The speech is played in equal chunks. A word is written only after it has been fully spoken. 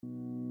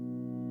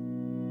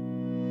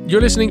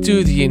You're listening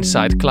to the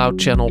Inside Cloud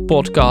Channel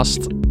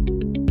podcast.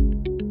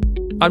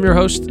 I'm your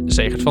host,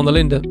 Segert van der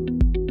Linden.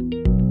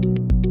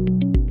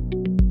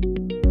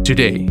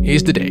 Today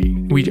is the day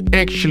we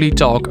actually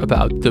talk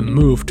about the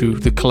move to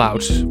the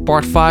cloud.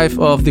 Part 5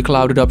 of the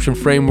Cloud Adoption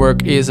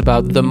Framework is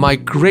about the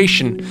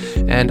migration,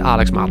 and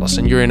Alex Matas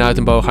and Jurjen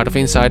Uitenboogaert of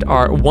Inside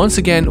are once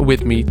again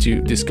with me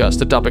to discuss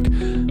the topic.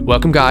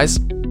 Welcome, guys.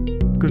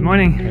 Good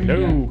morning.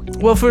 Hello.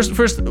 Well,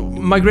 first,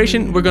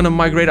 migration. We're going to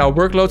migrate our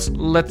workloads.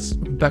 Let's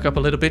back up a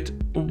little bit.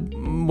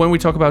 When we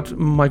talk about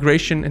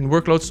migration and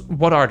workloads,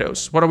 what are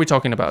those? What are we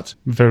talking about?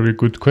 Very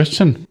good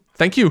question.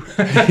 Thank you.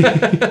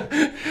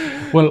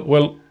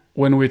 Well,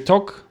 when we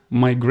talk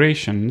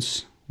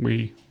migrations,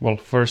 we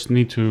first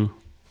need to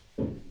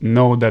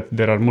know that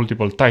there are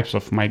multiple types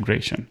of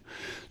migration.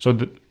 So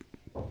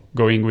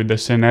going with the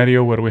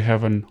scenario where we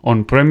have an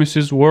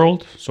on-premises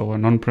world, so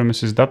an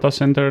on-premises data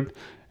center,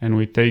 and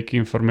we take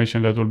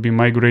information that will be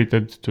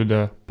migrated to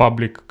the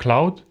public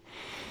cloud,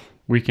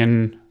 we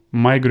can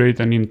migrate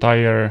an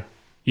entire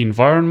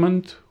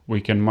environment.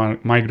 We can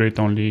migrate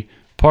only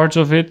parts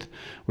of it.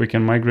 We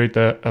can migrate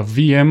a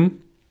VM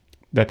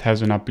that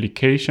has an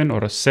application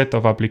or a set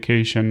of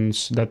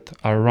applications that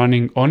are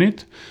running on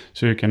it.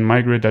 So you can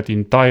migrate that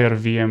entire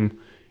VM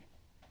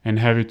and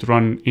have it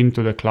run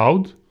into the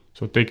cloud.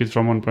 So take it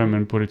from on-prem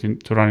and put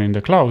it to run in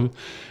the cloud.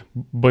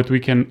 But we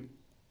can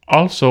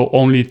also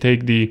only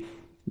take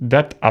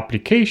that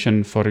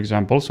application, for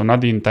example, so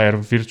not the entire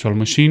virtual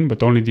machine,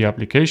 but only the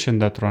application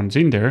that runs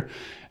in there,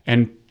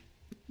 and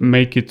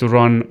make it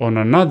run on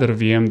another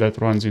VM that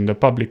runs in the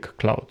public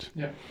cloud.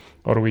 Yeah.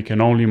 Or we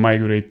can only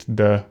migrate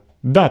the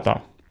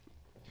data.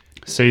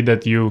 Say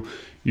that you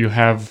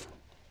have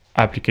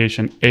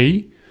application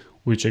A,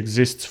 which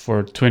exists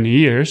for 20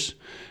 years,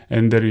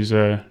 and there is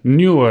a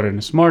newer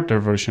and smarter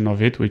version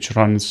of it, which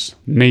runs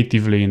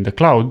natively in the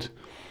cloud,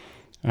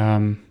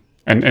 and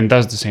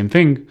does the same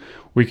thing.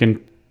 We can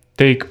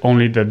take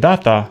only the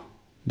data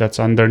that's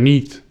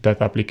underneath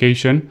that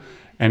application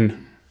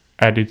and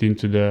add it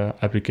into the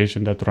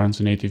application that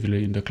runs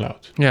natively in the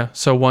cloud. Yeah.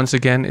 So once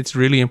again, it's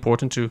really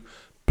important to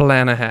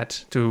plan ahead,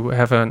 to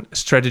have a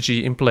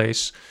strategy in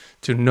place,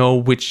 to know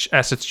which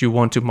assets you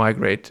want to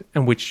migrate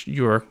and which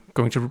you're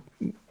going to,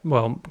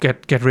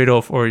 get rid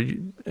of or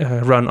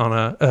run on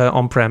a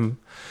on-prem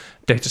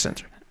data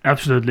center.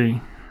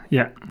 Absolutely,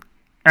 yeah.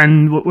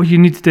 And what you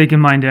need to take in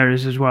mind there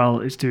is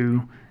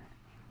to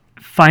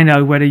find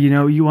out whether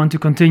you want to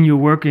continue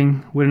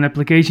working with an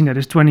application that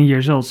is 20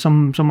 years old.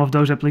 Some of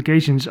those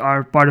applications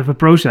are part of a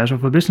process,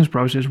 of a business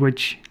process,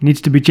 which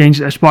needs to be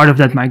changed as part of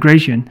that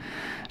migration.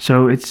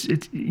 So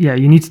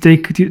you need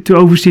to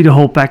oversee the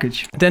whole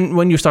package. Then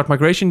when you start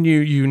migration,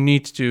 you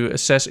need to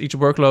assess each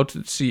workload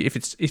to see if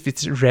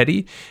it's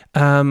ready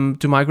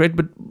to migrate.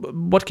 But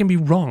what can be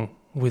wrong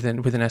with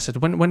an asset?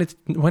 When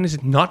is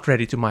it not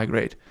ready to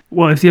migrate?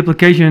 Well, if the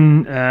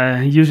application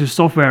uses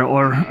software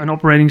or an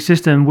operating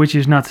system which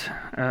is not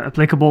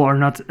applicable or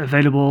not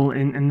available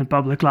in the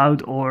public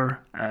cloud, or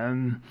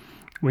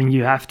when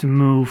you have to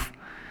move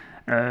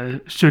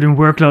certain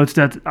workloads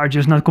that are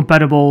just not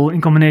compatible in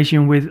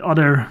combination with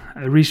other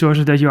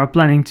resources that you are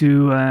planning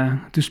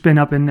to spin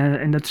up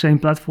in that same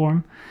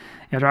platform,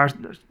 there are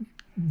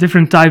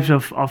different types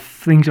of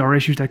things or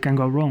issues that can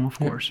go wrong, of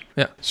course.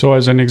 Yeah. So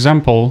as an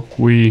example,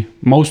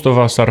 most of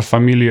us are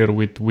familiar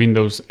with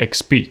Windows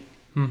XP,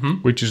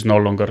 which is no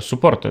longer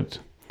supported.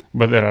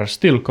 But there are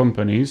still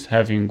companies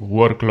having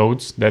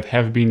workloads that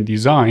have been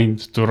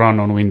designed to run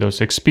on Windows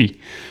XP,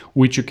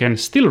 which you can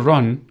still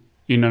run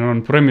in an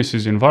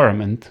on-premises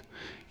environment.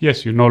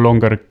 Yes, you no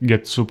longer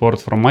get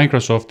support from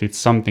Microsoft if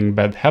something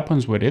bad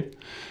happens with it,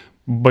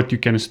 but you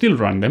can still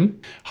run them.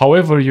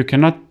 However, you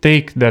cannot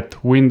take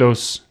that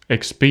Windows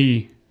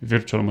XP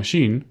virtual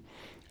machine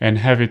and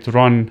have it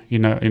run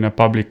in a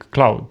public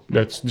cloud.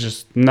 That's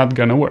just not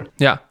gonna work.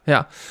 Yeah.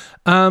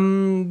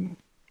 When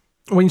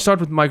you start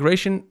with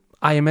migration,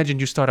 I imagine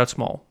you start out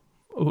small.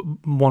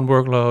 One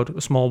workload,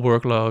 a small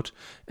workload,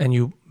 and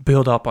you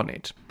build up on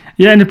it.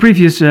 Yeah, in the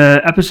previous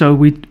episode,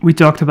 we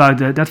talked about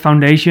that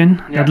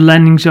foundation, that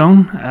landing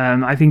zone.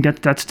 I think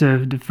that's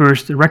the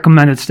first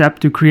recommended step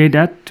to create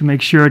that, to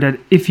make sure that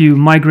if you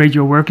migrate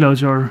your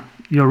workloads or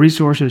your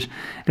resources,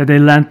 that they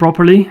land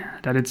properly,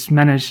 that it's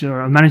managed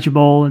or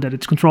manageable, that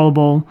it's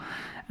controllable.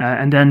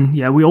 And then,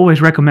 we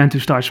always recommend to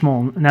start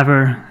small.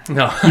 Never,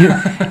 No.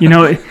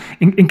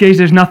 in case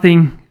there's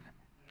nothing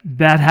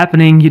bad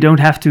happening, you don't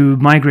have to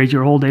migrate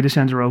your whole data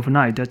center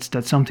overnight.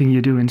 That's something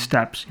you do in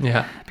steps.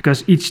 Yeah.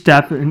 Because each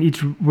step in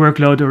each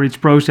workload or each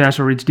process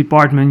or each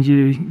department,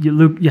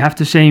 you have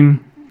the same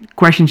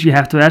questions you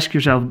have to ask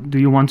yourself. Do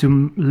you want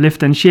to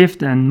lift and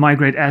shift and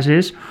migrate as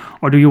is,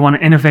 or do you want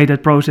to innovate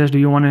that process? Do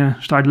you want to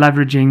start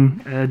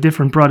leveraging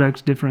different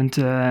products, different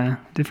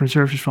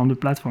services from the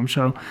platform?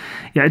 So,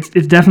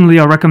 it's definitely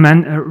a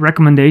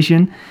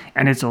recommendation,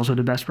 and it's also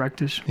the best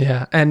practice.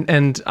 Yeah,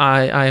 and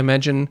I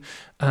imagine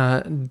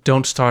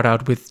don't start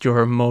out with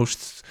your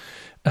most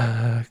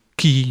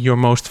key, your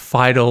most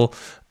vital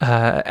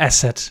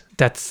asset.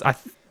 That's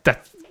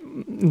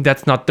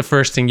not the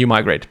first thing you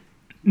migrate.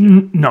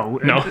 No.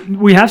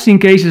 We have seen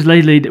cases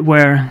lately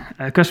where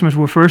customers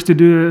were forced to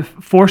do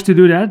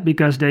that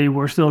because they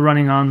were still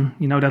running on,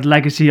 that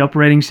legacy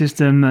operating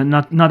system,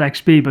 not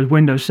XP but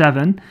Windows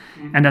 7,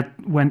 and that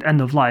went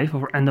end of life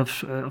or end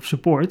of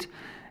support.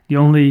 The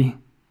only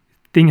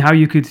thing how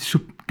you could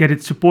get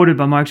it supported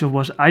by Microsoft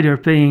was either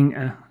paying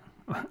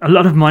a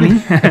lot of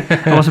money.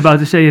 I was about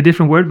to say a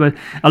different word, but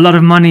a lot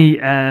of money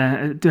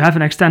to have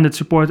an extended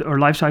support or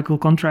lifecycle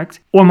contract,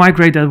 or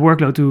migrate that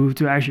workload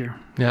to Azure.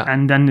 Yeah.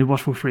 And then it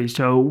was for free.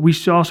 So we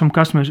saw some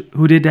customers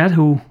who did that,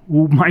 who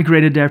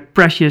migrated their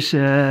precious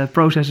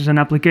processes and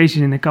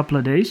applications in a couple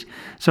of days.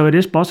 So it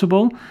is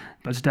possible,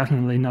 but it's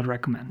definitely not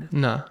recommended.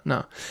 No.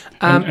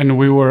 And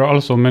we were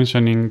also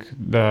mentioning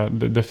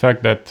the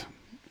fact that,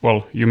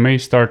 well, you may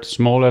start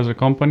small as a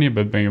company,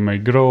 but then you may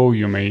grow,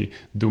 you may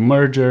do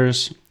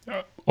mergers,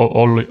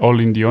 all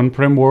in the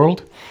on-prem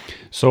world.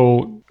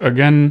 So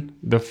again,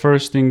 the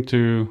first thing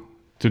to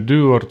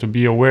do or to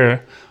be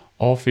aware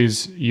of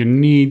is you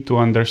need to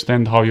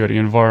understand how your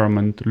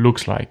environment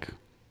looks like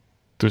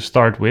to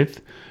start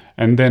with,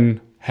 and then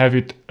have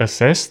it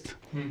assessed.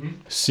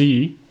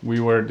 See, we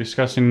were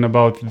discussing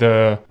about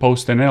the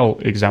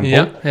PostNL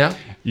example. Yeah.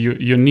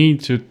 You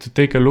need to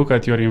take a look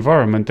at your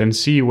environment and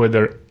see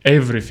whether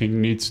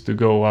everything needs to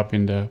go up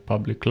in the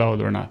public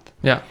cloud or not.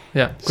 Yeah.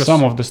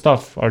 Some of the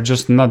stuff are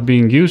just not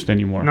being used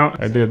anymore. No.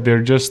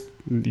 They're just,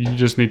 you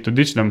just need to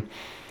ditch them.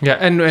 Yeah,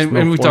 and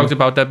we point. talked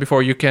about that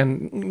before. You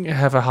can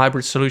have a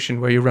hybrid solution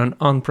where you run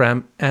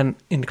on-prem and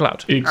in the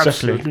cloud. Exactly.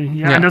 Absolutely.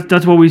 Yeah. And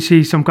that's what we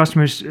see some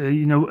customers,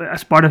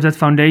 as part of that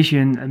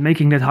foundation,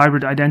 making that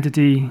hybrid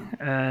identity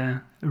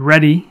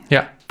ready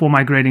for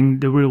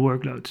migrating the real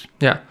workloads.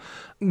 Yeah.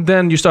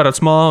 Then you start out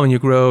small and you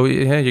grow.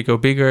 Yeah, you go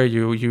bigger.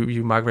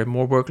 You migrate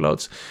more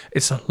workloads.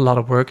 It's a lot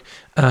of work.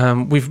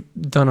 We've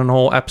done a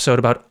whole episode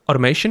about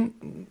automation.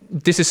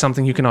 This is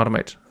something you can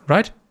automate,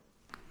 right?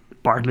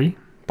 Partly.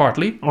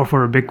 Or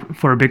for a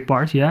big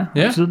part, yeah.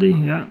 Absolutely,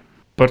 yeah.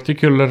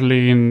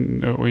 Particularly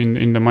in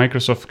the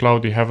Microsoft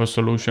Cloud, you have a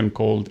solution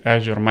called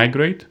Azure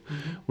Migrate,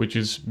 which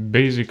is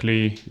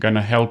basically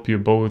gonna help you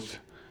both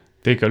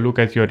take a look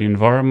at your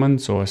environment,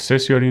 so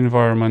assess your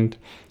environment,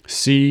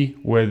 see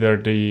whether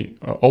the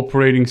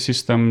operating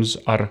systems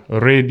are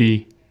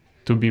ready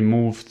to be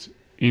moved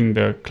in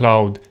the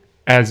cloud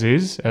as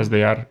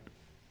they are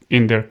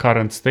in their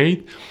current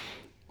state,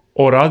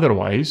 or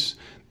otherwise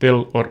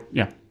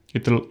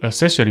it'll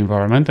assess your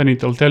environment and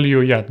it'll tell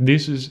you,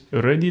 this is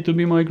ready to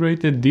be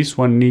migrated. This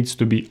one needs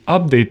to be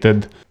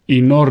updated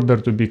in order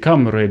to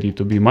become ready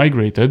to be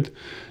migrated.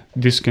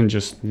 This can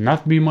just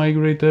not be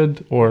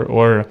migrated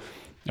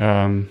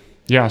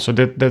so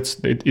that's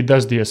it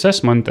does the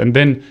assessment, and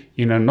then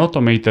in an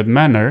automated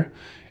manner,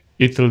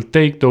 it'll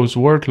take those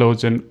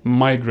workloads and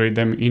migrate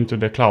them into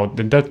the cloud.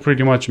 And that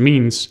pretty much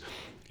means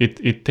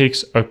it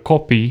takes a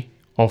copy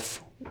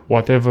of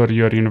whatever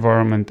your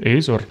environment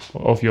is, or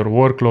of your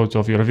workloads,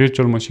 of your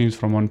virtual machines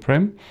from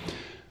on-prem,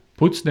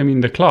 puts them in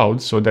the cloud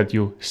so that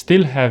you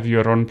still have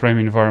your on-prem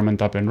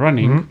environment up and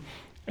running,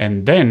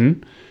 and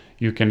then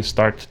you can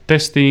start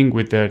testing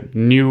with the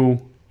new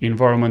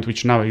environment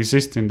which now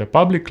exists in the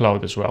public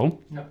cloud as well.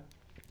 Yeah.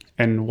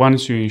 And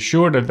once you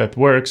ensure that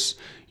works,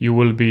 you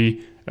will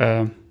be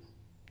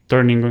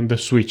turning on the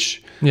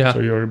switch. Yeah. So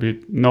you'll be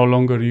no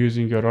longer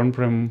using your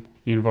on-prem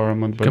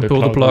environment, but you can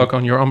pull the plug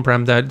on your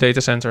on-prem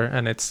data center,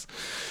 and it's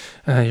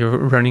you're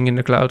running in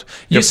the cloud.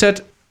 You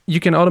said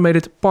you can automate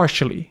it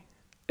partially.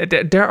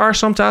 There are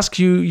some tasks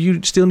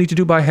you still need to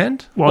do by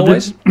hand. Well,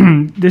 always.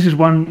 This is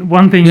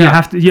one thing you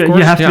have to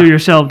do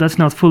yourself. That's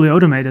not fully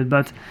automated,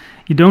 but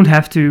you don't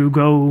have to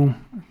go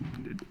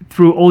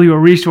through all your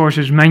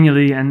resources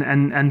manually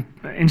and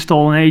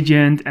install an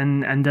agent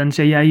and then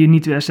say, you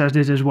need to assess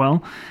this as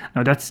well.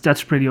 No,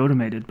 that's pretty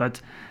automated,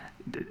 but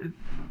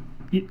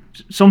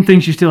some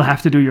things you still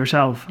have to do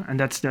yourself, and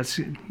that's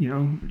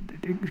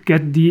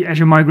get the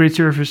Azure Migrate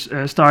service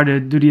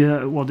started.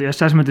 The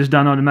assessment is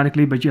done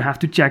automatically, but you have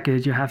to check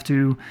it. You have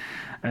to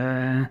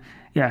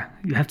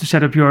you have to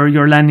set up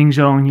your landing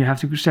zone. You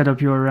have to set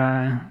up your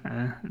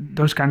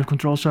those kind of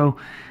controls. So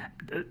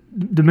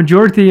the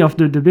majority of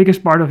the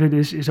biggest part of it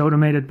is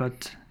automated,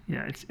 but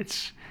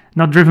it's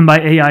not driven by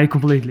AI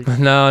completely.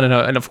 No.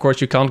 And of course,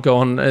 you can't go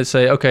on and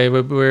say, okay,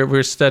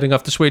 we're setting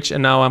off the switch,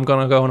 and now I'm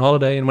going to go on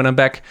holiday, and when I'm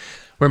back,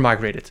 we're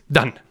migrated.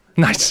 Done.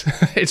 Nice.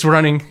 It's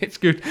running. It's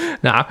good.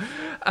 Now,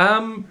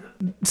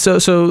 so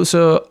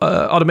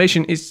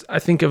automation is, I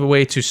think, a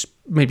way to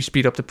maybe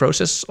speed up the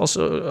process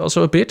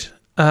also a bit.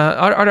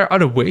 Are there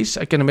other ways?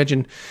 I can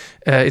imagine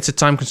it's a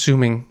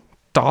time-consuming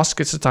task.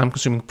 It's a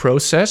time-consuming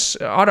process.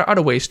 Are there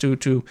other ways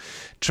to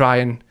try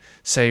and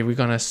say we're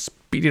going to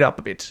speed it up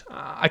a bit?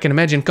 I can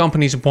imagine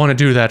companies want to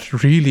do that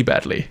really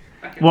badly.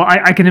 Well,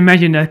 I can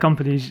imagine that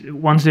companies,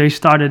 once they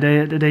started,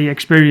 they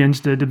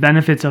experienced the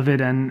benefits of it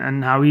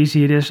and how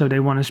easy it is, so they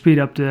want to speed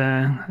up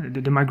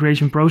the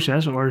migration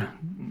process or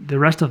the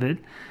rest of it.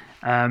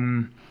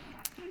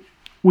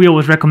 We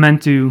always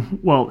recommend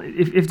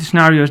if the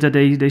scenario is that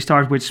they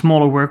start with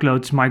smaller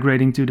workloads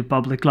migrating to the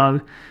public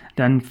cloud,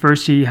 then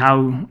first see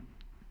how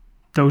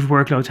those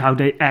workloads, how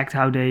they act,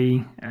 how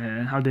they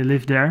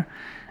live there,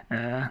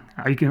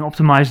 how you can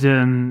optimize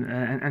them,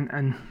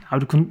 and how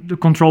the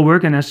control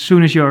work. And as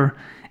soon as you're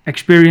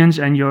experienced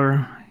and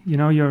you're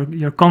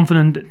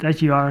confident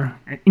that you are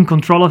in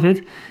control of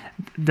it,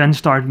 then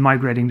start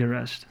migrating the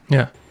rest.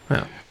 Yeah.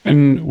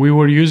 And we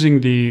were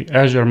using the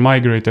Azure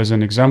Migrate as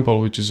an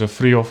example, which is a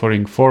free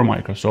offering for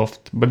Microsoft,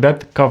 but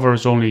that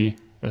covers only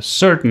a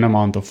certain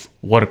amount of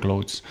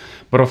workloads.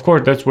 But of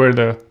course, that's where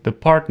the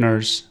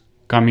partners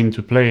come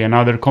into play, and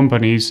other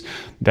companies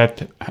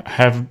that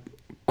have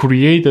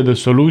created a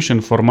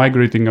solution for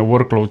migrating a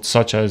workload,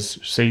 such as,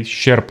 say,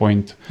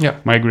 SharePoint,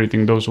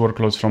 migrating those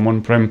workloads from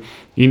on-prem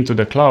into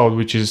the cloud,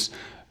 which is,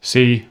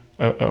 say,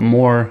 a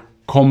more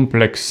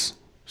complex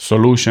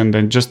solution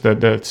than just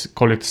the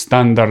call it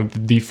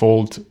standard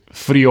default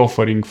free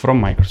offering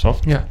from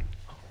Microsoft.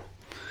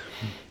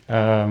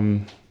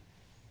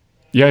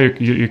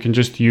 You can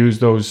just use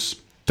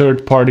those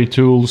third-party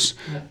tools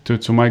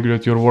to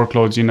migrate your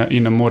workloads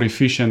in a more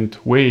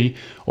efficient way,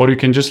 or you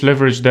can just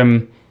leverage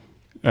them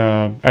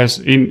as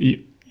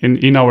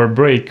in our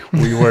break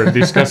we were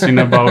discussing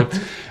about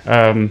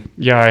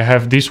I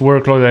have this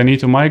workload I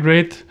need to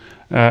migrate.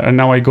 And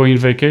now I go in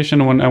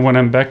vacation. When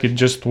I'm back, it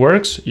just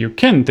works. You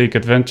can take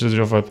advantage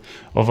of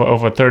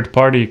a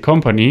third-party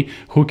company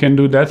who can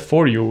do that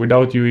for you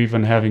without you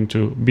even having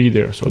to be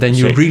there. So then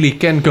you really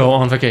can go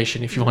on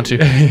vacation if you want to.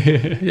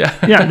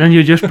 Then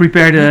you just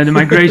prepare the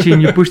migration.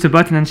 You push the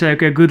button and say,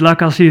 "Okay, good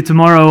luck. I'll see you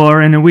tomorrow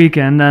or in a week,"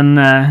 and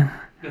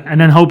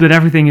then hope that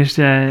everything is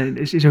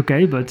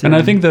okay. But and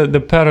I think the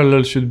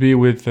parallel should be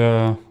with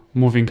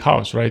moving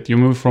house, right? You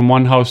move from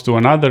one house to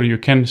another. You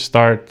can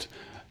start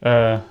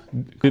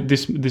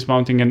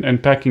dismounting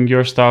and packing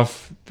your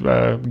stuff,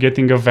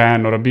 getting a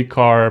van or a big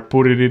car,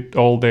 put it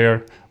all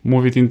there,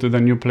 move it into the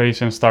new place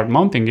and start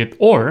mounting it.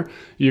 Or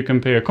you can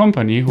pay a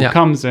company who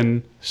comes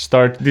and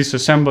start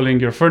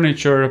disassembling your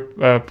furniture,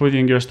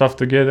 putting your stuff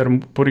together,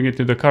 putting it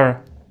to the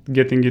car,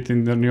 getting it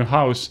in the new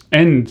house,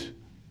 and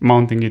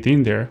mounting it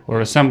in there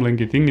or assembling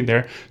it in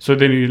there. So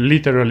then you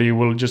literally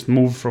will just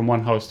move from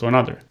one house to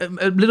another.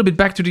 A little bit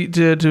back to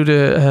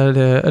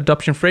the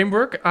adoption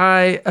framework.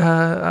 I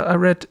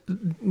read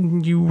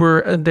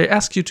they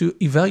ask you to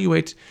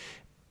evaluate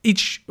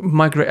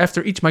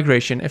after each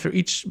migration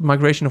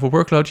of a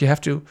workload. You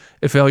have to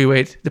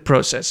evaluate the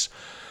process.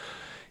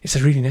 Is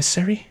that really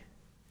necessary?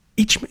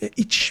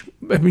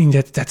 I mean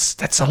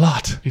that's a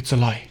lot. It's a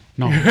lie.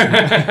 No.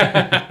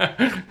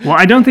 Well,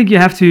 I don't think you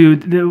have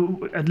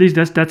to. At least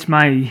that's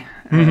my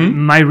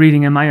my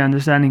reading and my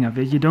understanding of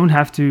it. You don't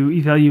have to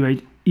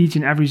evaluate each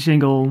and every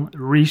single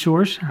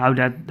resource how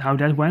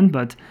that went,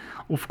 but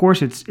of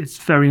course it's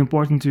very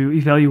important to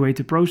evaluate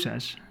the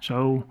process.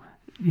 So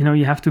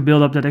you have to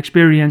build up that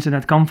experience and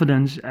that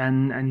confidence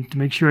and to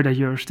make sure that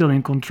you're still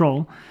in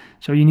control.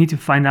 So you need to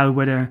find out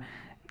whether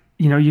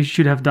you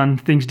should have done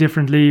things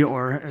differently,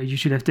 or you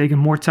should have taken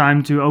more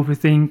time to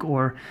overthink,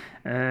 or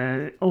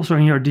also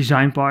in your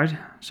design part.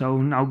 So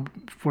now,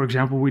 for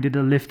example, we did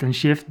a lift and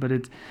shift, but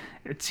it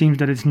seems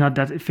that it's not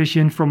that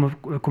efficient from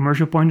a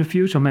commercial point of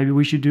view. So maybe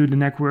we should do the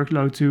next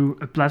workload to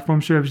a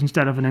platform service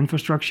instead of an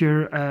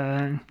infrastructure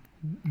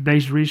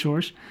based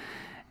resource.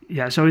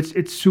 Yeah, so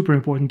it's super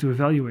important to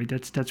evaluate.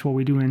 That's what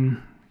we do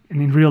in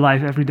real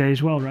life every day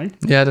as well, right?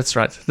 Yeah, that's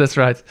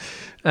right.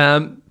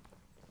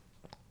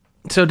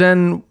 So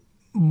then,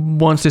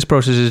 once this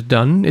process is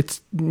done,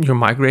 you're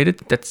migrated.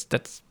 That's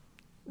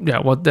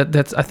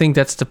I think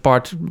that's the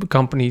part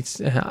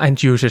companies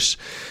end users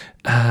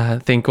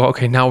think. Well,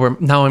 okay, now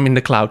I'm in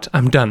the cloud.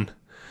 I'm done.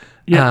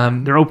 Yeah,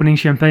 they're opening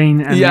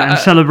champagne and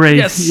celebrate.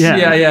 Yes, yeah.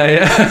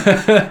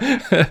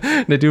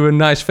 They do a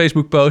nice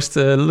Facebook post.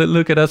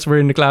 Look at us, we're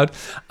in the cloud.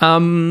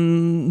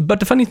 But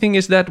the funny thing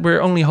is that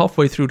we're only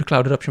halfway through the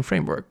cloud adoption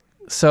framework.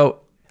 So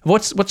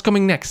what's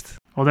coming next?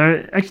 Well,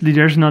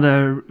 there's not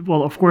a.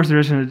 Well, of course there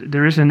is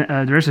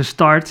a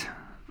start,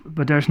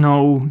 but there's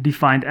no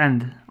defined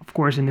end. Of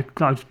course, in the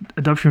cloud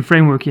adoption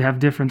framework, you have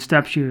different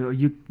steps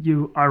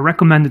you are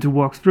recommended to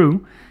walk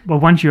through.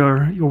 But once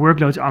your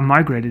workloads are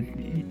migrated,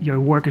 your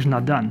work is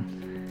not done.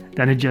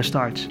 Then it just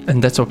starts.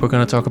 And that's what we're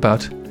going to talk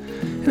about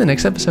in the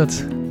next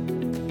episodes.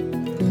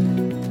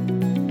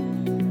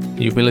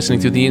 You've been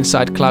listening to the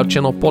Inside Cloud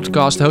Channel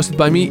podcast hosted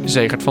by me,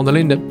 Zegert van der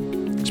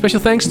Linden. Special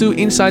thanks to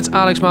Insight's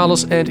Alex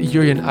Malis and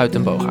Jurjen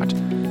Uitenboogaert.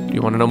 If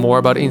you want to know more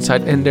about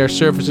Insight and their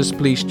services,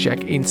 please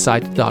check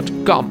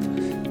insight.com.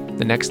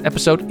 The next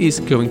episode is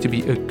going to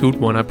be a good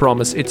one, I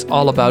promise. It's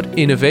all about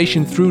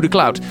innovation through the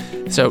cloud.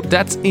 So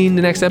that's in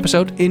the next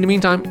episode. In the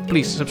meantime,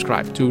 please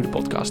subscribe to the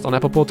podcast on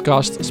Apple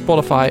Podcasts,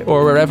 Spotify,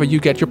 or wherever you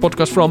get your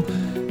podcast from.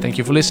 Thank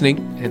you for listening,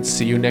 and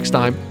see you next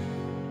time.